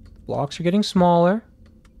 Blocks are getting smaller.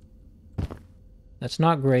 That's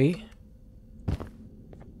not great.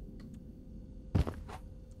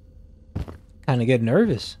 Kind of get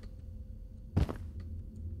nervous.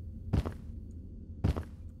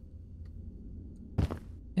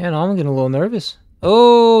 Yeah, no, I'm getting a little nervous.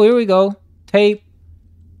 Oh, here we go. Tape.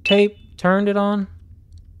 Turned it on.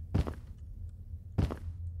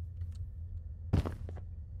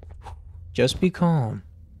 Just be calm.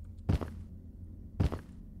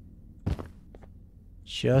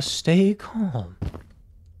 Just stay calm.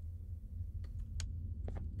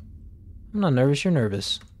 I'm not nervous, you're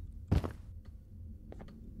nervous.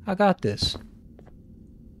 I got this.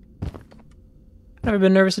 I've never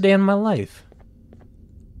been nervous a day in my life.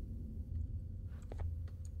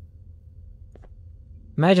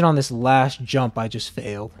 Imagine on this last jump I just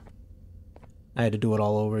failed. I had to do it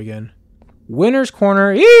all over again. Winner's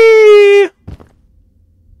corner. Eee!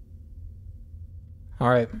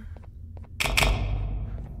 Alright.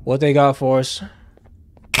 What they got for us?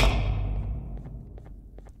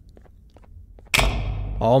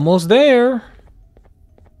 Almost there.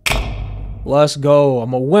 Let's go.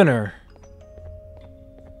 I'm a winner.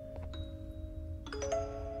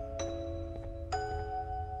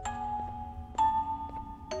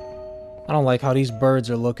 I don't like how these birds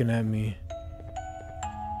are looking at me.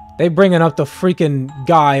 They bringing up the freaking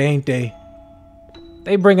guy, ain't they?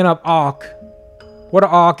 They bringing up Auk. Where the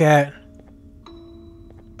Auk at?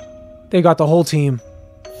 They got the whole team.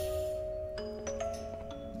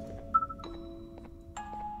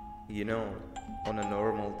 You know, on a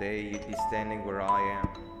normal day, you'd be standing where I am,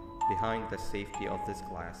 behind the safety of this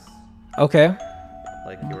glass. Okay.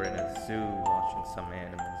 Like you're in a zoo watching some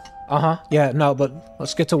animals. Uh-huh. Yeah, no, but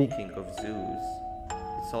let's get to... Speaking of zoos,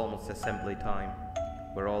 it's almost assembly time,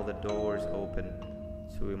 where all the doors open,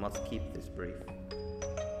 so we must keep this brief.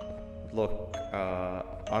 Look,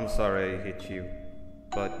 I'm sorry I hit you,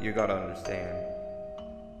 but you gotta understand.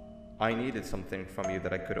 I needed something from you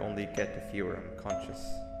that I could only get if you were unconscious,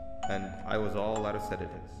 and I was all out of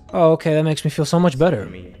sedatives. Oh, okay, that makes me feel so much better.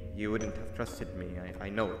 Me, you wouldn't have trusted me, I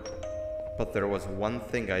know it. But there was one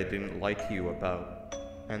thing I didn't like you about.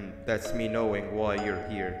 And that's me knowing why you're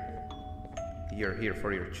here. You're here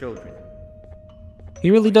for your children. He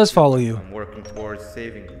really does follow you. I'm working towards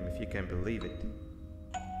saving them, if you can believe it.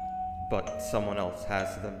 But someone else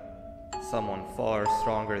has them. Someone far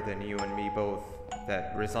stronger than you and me both,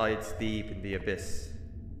 that resides deep in the abyss.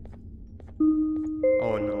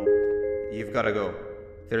 Oh no, you've gotta go.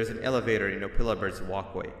 There's an elevator in Opillabird's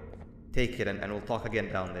walkway. Take it and we'll talk again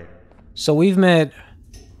down there. So we've met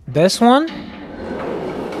this one?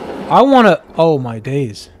 I wanna... Oh my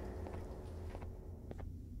days.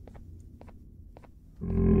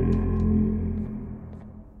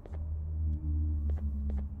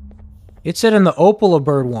 It said in the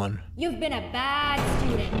Opalabird one. You've been a bad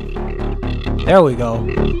student. There we go.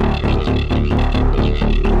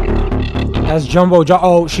 That's Jumbo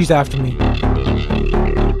Oh, she's after me.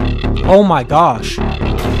 Oh my gosh.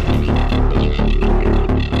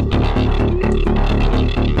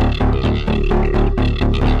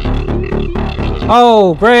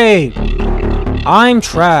 Oh, great. I'm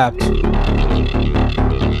trapped.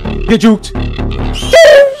 Get juked.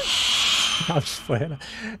 I'm just playing.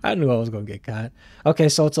 I knew I was going to get caught. Okay,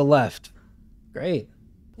 so it's a left. Great.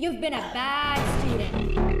 You've been a bad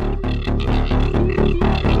student.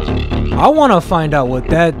 I want to find out what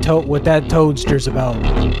that toadster's about.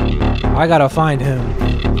 I gotta find him.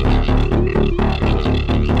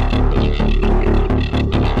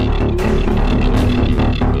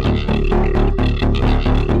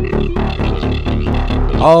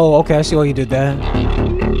 Oh, okay, I see why you did that.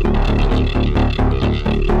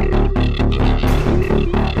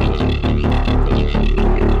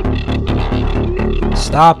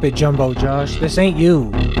 Stop it, Jumbo Josh. This ain't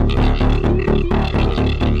you.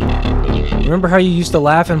 Remember how you used to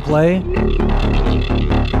laugh and play?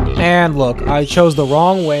 And look, I chose the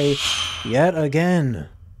wrong way yet again.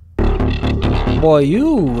 Boy,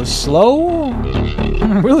 you slow?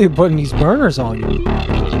 I'm really putting these burners on you.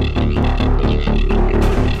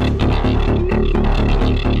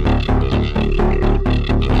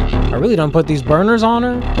 I really done put these burners on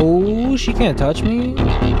her? Oh, she can't touch me.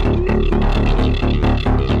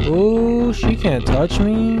 Oh, she can't touch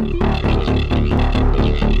me.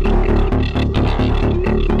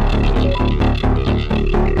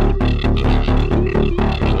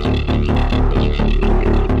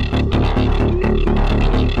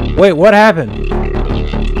 Wait, what happened?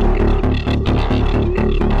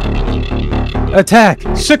 Attack!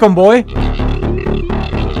 Sick 'em, boy!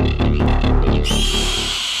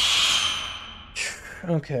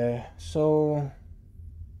 Okay, so...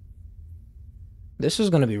 this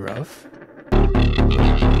is gonna be rough.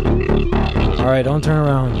 Alright, don't turn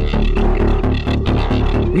around.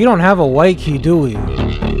 We don't have a white key, do we?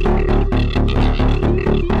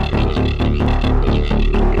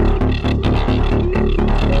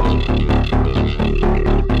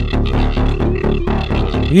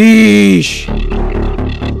 Yeesh!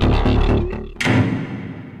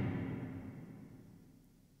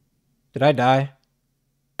 Did I die?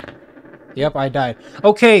 Yep, I died.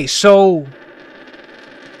 Okay, so...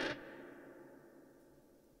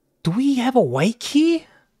 do we have a white key?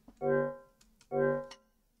 I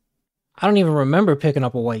don't even remember picking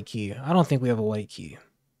up a white key. I don't think we have a white key.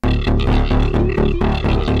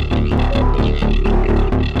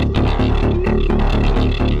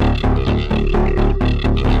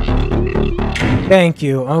 Thank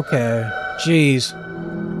you. Okay. Jeez.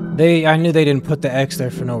 I knew they didn't put the X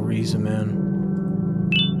there for no reason, man.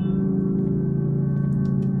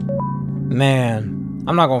 Man,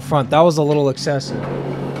 I'm not gonna front. That was a little excessive.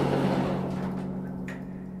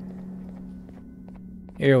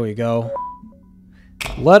 Here we go.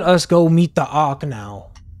 Let us go meet the Auk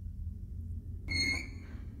now.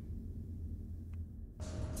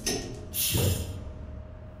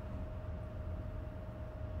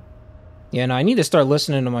 Yeah, no, I need to start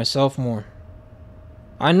listening to myself more.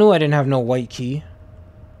 I knew I didn't have no white key.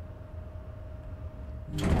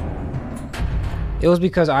 It was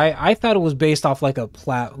because I thought it was based off like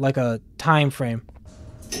a time frame.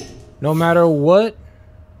 No matter what,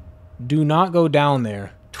 do not go down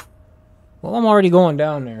there. Well, I'm already going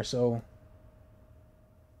down there, so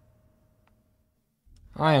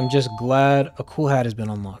I am just glad a cool hat has been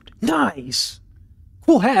unlocked. Nice!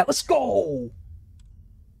 Cool hat, let's go!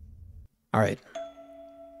 Alright.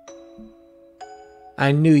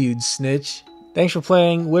 I knew you'd snitch. Thanks for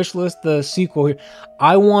playing Wishlist, the sequel here.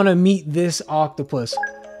 I want to meet this octopus.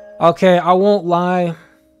 Okay, I won't lie.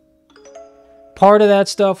 Part of that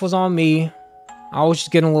stuff was on me. I was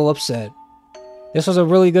just getting a little upset. This was a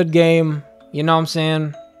really good game. You know what I'm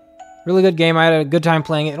saying? Really good game. I had a good time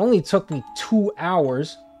playing it. It only took me 2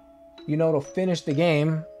 hours, you know, to finish the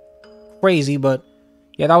game. Crazy, but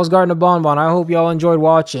yeah, that was Garden of Banban. I hope y'all enjoyed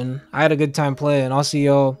watching. I had a good time playing. I'll see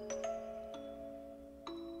y'all.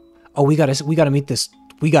 Oh, we gotta meet this.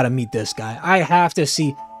 We gotta meet this guy. I have to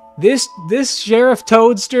see this Sheriff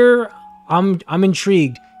Toadster. I'm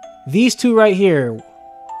intrigued. These two right here.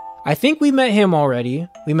 I think we met him already.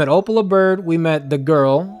 We met Opala Bird. We met the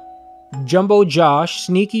girl, Jumbo Josh,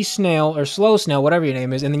 Sneaky Snail or Slow Snail, whatever your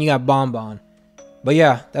name is, and then you got Banban. But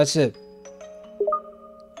yeah, that's it.